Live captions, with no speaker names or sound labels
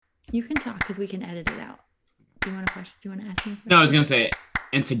You can talk because we can edit it out. Do you want a question? Do you want to ask me a question? No, I was going to say,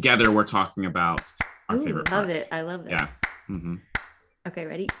 and together we're talking about our favorite love parts. it. I love that. Yeah. Mm-hmm. Okay,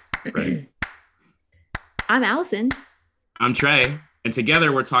 ready? Ready. I'm Allison. I'm Trey. And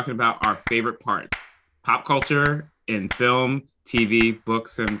together we're talking about our favorite parts. Pop culture in film, TV,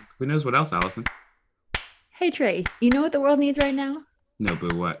 books, and who knows what else, Allison? Hey, Trey, you know what the world needs right now? No,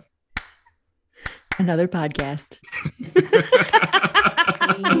 boo, what? Another podcast.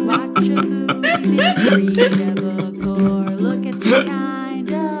 We watch a movie, maybe read a book, or look at some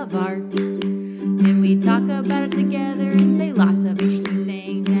kind of art. Then we talk about it together and say lots of interesting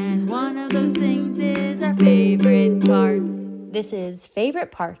things. And one of those things is our favorite parts. This is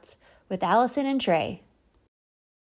Favorite Parts with Allison and Trey.